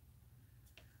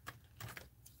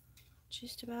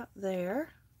 Just about there.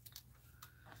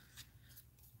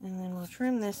 And then we'll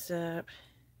trim this up.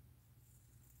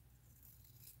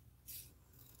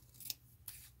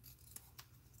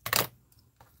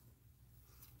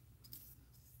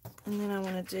 And then I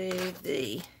want to do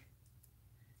the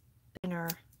inner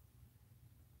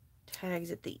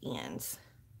tags at the ends.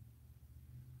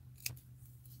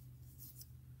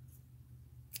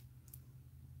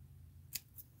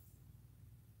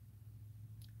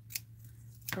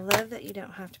 I love that you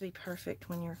don't have to be perfect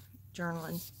when you're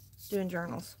journaling, doing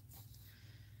journals.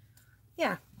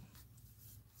 Yeah.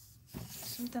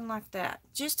 Something like that.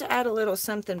 Just to add a little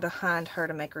something behind her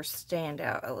to make her stand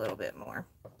out a little bit more.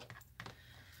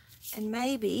 And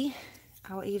maybe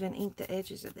I'll even ink the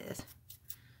edges of this.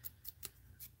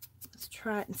 Let's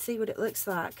try it and see what it looks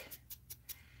like.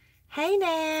 Hey,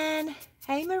 Nan.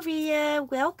 Hey, Maria.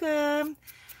 Welcome.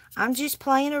 I'm just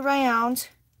playing around.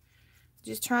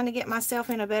 Just trying to get myself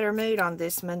in a better mood on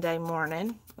this Monday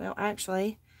morning. Well,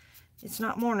 actually, it's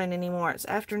not morning anymore. It's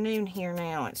afternoon here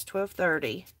now. It's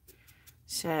 12:30.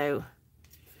 So,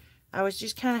 I was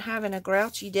just kind of having a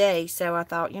grouchy day. So, I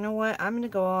thought, you know what? I'm going to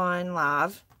go on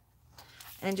live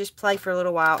and just play for a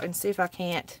little while and see if I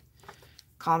can't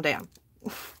calm down.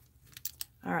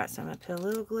 Alright, so I'm going to put a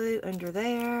little glue under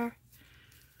there.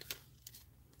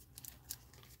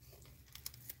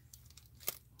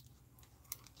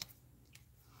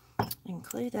 And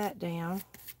glue that down.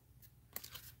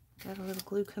 Got a little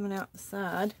glue coming out the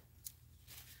side.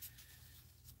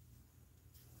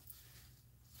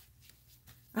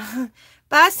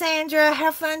 Bye, Sandra.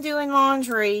 Have fun doing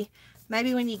laundry.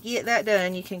 Maybe when you get that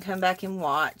done, you can come back and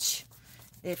watch.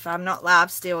 If I'm not live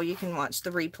still, you can watch the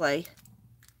replay.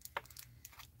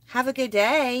 Have a good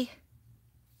day.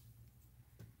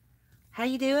 How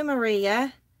you doing,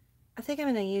 Maria? I think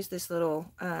I'm going to use this little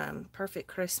Perfect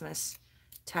Christmas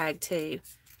tag too.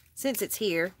 Since it's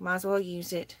here, might as well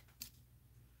use it.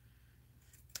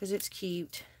 Because it's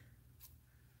cute.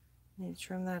 Need to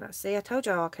trim that up. See, I told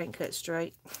y'all I can't cut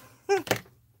straight.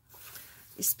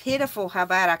 It's pitiful how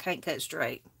bad I can't cut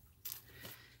straight.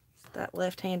 It's that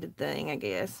left-handed thing, I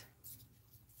guess.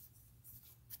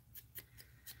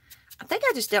 I think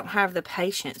I just don't have the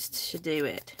patience to do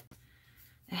it.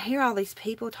 I hear all these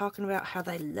people talking about how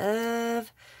they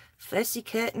love fussy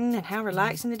cutting and how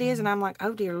relaxing it is, and I'm like,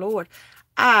 oh dear Lord,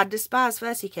 I despise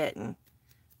fussy cutting.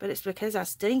 But it's because I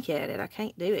stink at it. I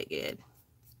can't do it good.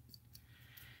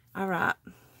 Alright.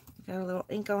 Got a little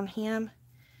ink on him.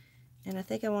 And I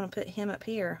think I want to put him up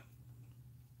here.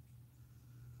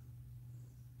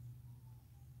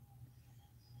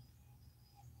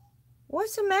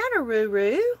 What's the matter,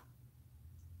 Ruru?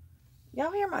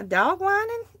 Y'all hear my dog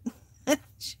whining?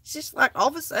 She's just like all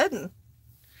of a sudden.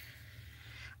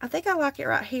 I think I like it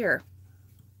right here.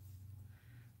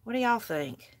 What do y'all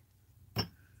think? Does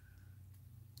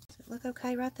it look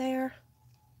okay right there?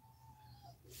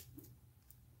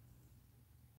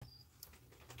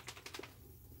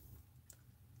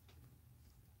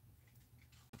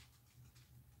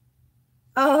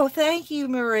 Oh, thank you,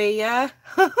 Maria.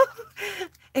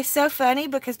 It's so funny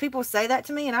because people say that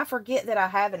to me and I forget that I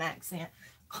have an accent.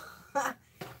 And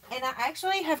I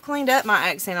actually have cleaned up my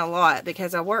accent a lot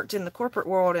because I worked in the corporate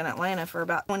world in Atlanta for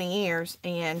about 20 years,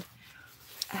 and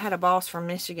I had a boss from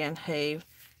Michigan who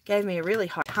gave me a really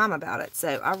hard time about it.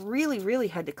 So I really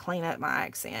had to clean up my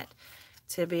accent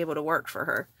to be able to work for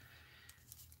her.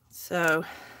 So,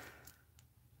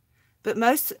 but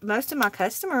most of my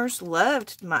customers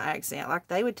loved my accent. Like,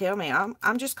 they would tell me,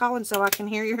 I'm just calling so I can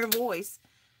hear your voice.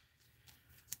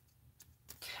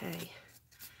 Okay.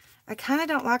 I kind of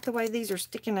don't like the way these are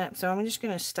sticking up, so I'm just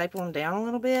going to staple them down a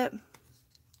little bit.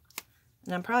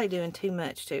 And I'm probably doing too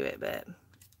much to it, but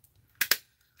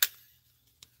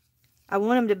I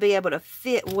want them to be able to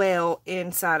fit well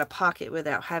inside a pocket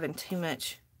without having too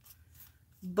much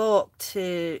bulk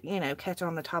to, you know, catch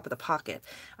on the top of the pocket.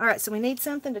 All right, so we need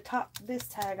something to top this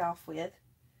tag off with.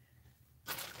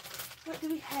 What do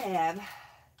we have?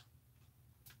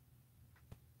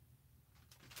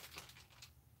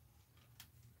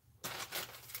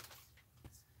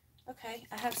 Okay,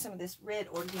 I have some of this red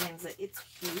organza. It's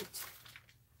cute.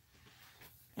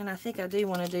 And I think I do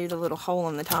want to do the little hole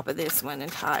in the top of this one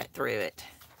and tie it through it.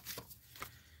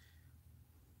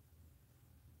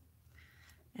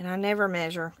 And I never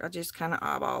measure. I just kind of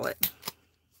eyeball it.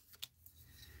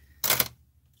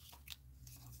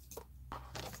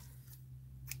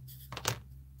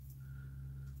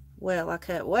 Well, I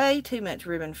cut way too much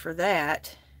ribbon for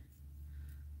that.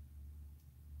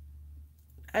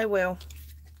 Oh well.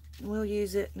 We'll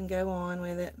use it and go on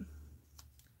with it.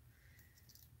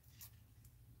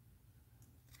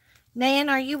 Nan,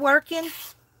 are you working?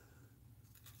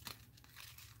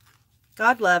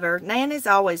 God love her. Nan is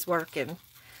always working.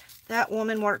 That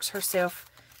woman works herself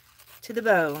to the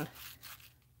bone.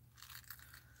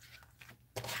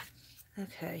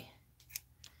 Okay.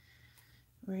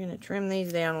 We're going to trim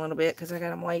these down a little bit because I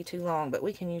got them way too long, but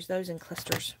we can use those in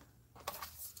clusters.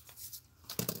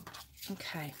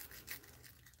 Okay.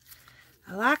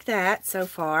 I like that so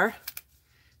far.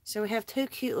 So we have two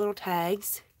cute little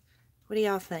tags. What do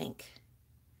y'all think?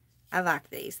 I like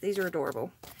these. These are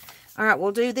adorable. All right,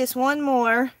 we'll do this one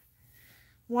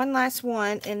last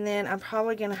one, and then I'm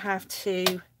probably going to have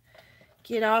to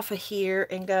get off of here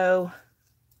and go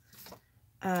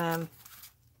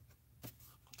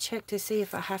check to see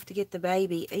if I have to get the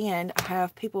baby. And I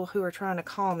have people who are trying to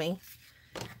call me,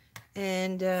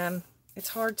 and it's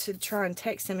hard to try and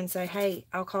text them and say, hey,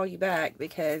 I'll call you back,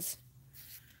 because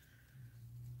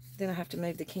then I have to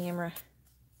move the camera.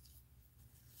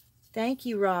 Thank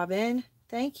you, Robin.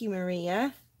 Thank you,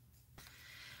 Maria.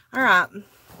 All right.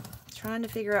 Trying to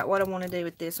figure out what I want to do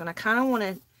with this one. I kind of want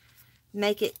to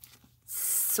make it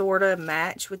sort of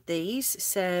match with these.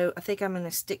 So I think I'm going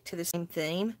to stick to the same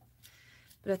theme.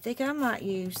 But I think I might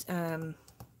use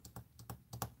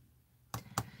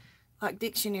like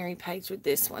dictionary page with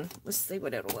this one. Let's see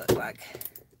what it'll look like.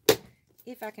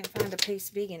 If I can find a piece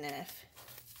big enough.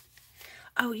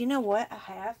 Oh, you know what I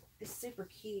have? It's super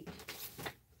cute.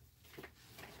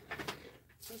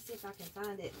 Let's see if I can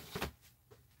find it.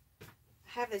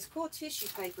 I have this cool tissue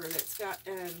paper that's got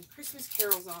Christmas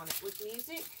carols on it with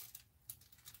music.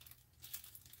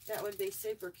 That would be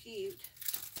super cute.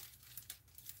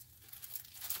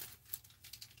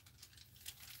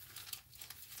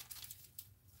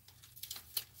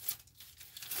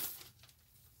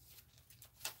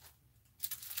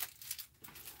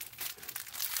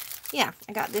 Yeah,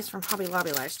 I got this from Hobby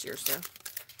Lobby last year, so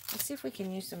let's see if we can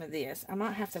use some of this. I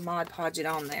might have to Mod Podge it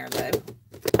on there, though.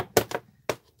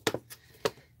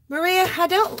 Maria,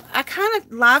 I kind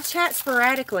of live chat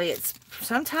sporadically.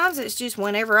 Sometimes it's just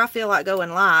whenever I feel like going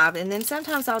live, and then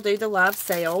sometimes I'll do the live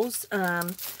sales.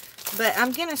 But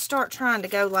I'm going to start trying to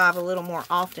go live a little more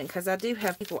often, because I do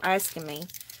have people asking me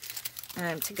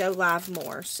to go live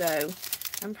more. So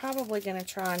I'm probably going to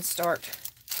try and start,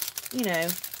 you know,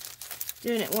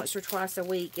 doing it once or twice a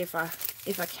week if I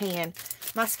can.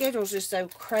 My schedule's just so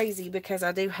crazy because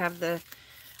I do have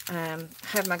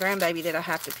have my grandbaby that I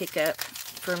have to pick up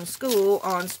from school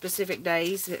on specific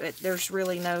days. There's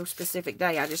really no specific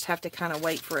day. I just have to kind of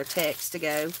wait for a text to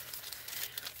go,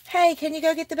 hey, can you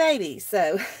go get the baby?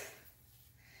 So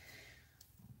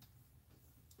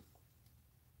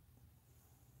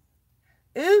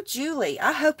ooh, Julie,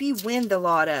 I hope you win the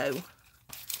lotto.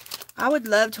 I would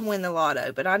love to win the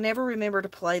lotto, but I never remember to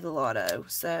play the lotto,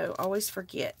 so I always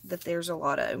forget that there's a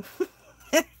lotto.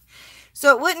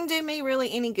 So it wouldn't do me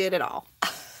really any good at all.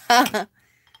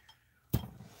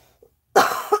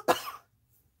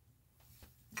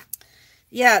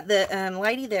 Yeah, the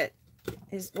lady that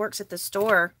works at the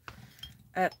store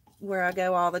where I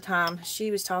go all the time,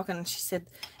 she was talking and she said,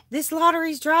 this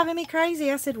lottery's driving me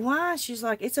crazy. I said, why? She's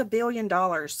like, it's $1 billion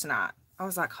tonight. I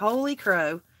was like, holy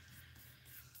crow.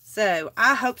 So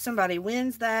I hope somebody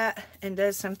wins that and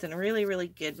does something really, really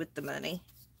good with the money.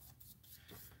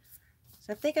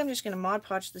 So I think I'm just going to Mod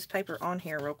Podge this paper on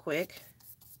here real quick.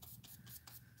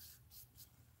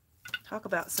 Talk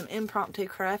about some impromptu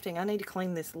crafting. I need to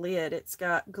clean this lid. It's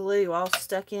got glue all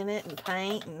stuck in it and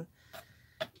paint, and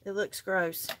it looks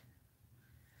gross.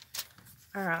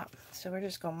 Alright, so we're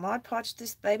just going to Mod Podge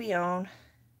this baby on.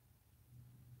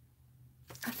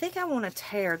 I think I want to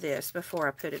tear this before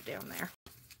I put it down there.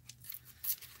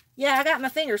 Yeah, I got my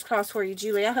fingers crossed for you,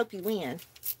 Julie. I hope you win.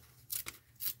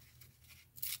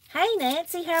 Hey,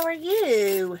 Nancy, how are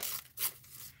you?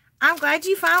 I'm glad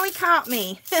you finally caught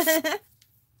me.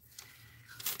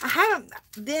 I haven't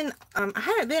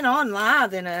been on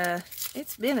live in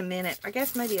it's been a minute. I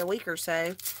guess maybe a week or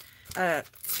so. I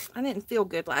didn't feel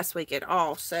good last week at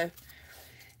all, so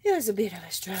it was a bit of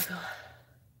a struggle.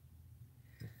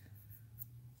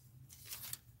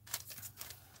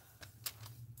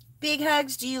 Big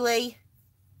hugs, Julie.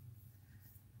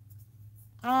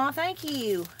 Oh, thank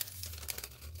you.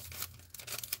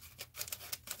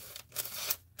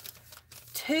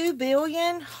 2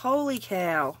 billion? Holy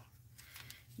cow.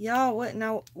 Y'all wouldn't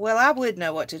know. Well, I would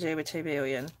know what to do with 2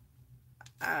 billion.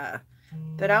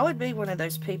 But I would be one of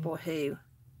those people who...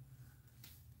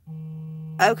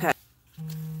 Okay.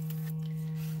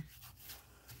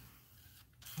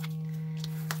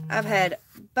 I've had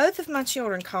both of my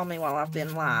children call me while I've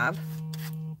been live.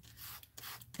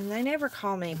 And they never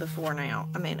call me before now.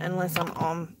 I mean, unless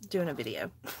I'm doing a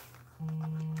video.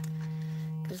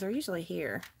 Because they're usually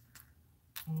here.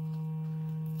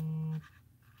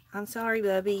 I'm sorry,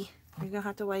 Bubby. You're going to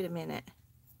have to wait a minute.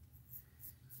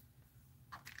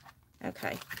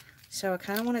 Okay. So I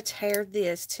kind of want to tear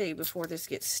this too before this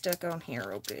gets stuck on here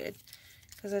real good.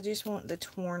 Because I just want the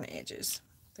torn edges.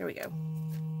 There we go.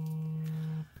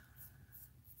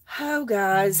 Oh,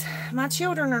 guys. My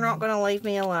children are not going to leave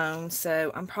me alone.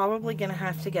 So I'm probably going to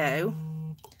have to go.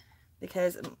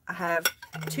 Because I have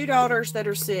 2 daughters that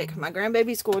are sick. My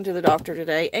grandbaby's going to the doctor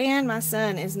today. And my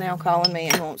son is now calling me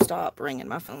and won't stop ringing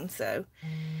my phone. So,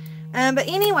 but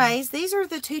anyways, these are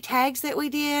the 2 tags that we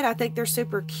did. I think they're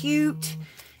super cute.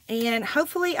 And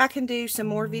hopefully I can do some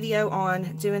more video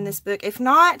on doing this book. If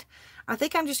not, I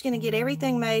think I'm just going to get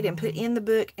everything made and put in the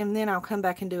book. And then I'll come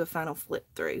back and do a final flip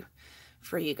through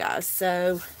for you guys.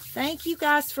 So thank you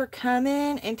guys for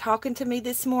coming and talking to me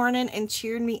this morning and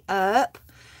cheering me up.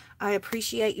 I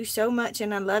appreciate you so much,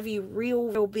 and I love you real,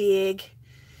 real big.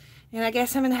 And I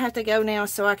guess I'm going to have to go now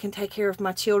so I can take care of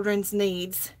my children's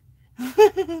needs.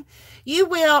 You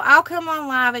will. I'll come on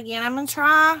live again. I'm going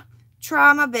to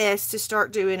try my best to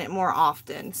start doing it more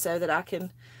often so that I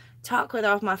can talk with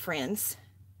all my friends.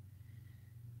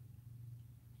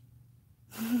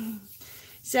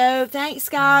 So, thanks,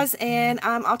 guys, and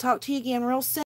I'll talk to you again real soon.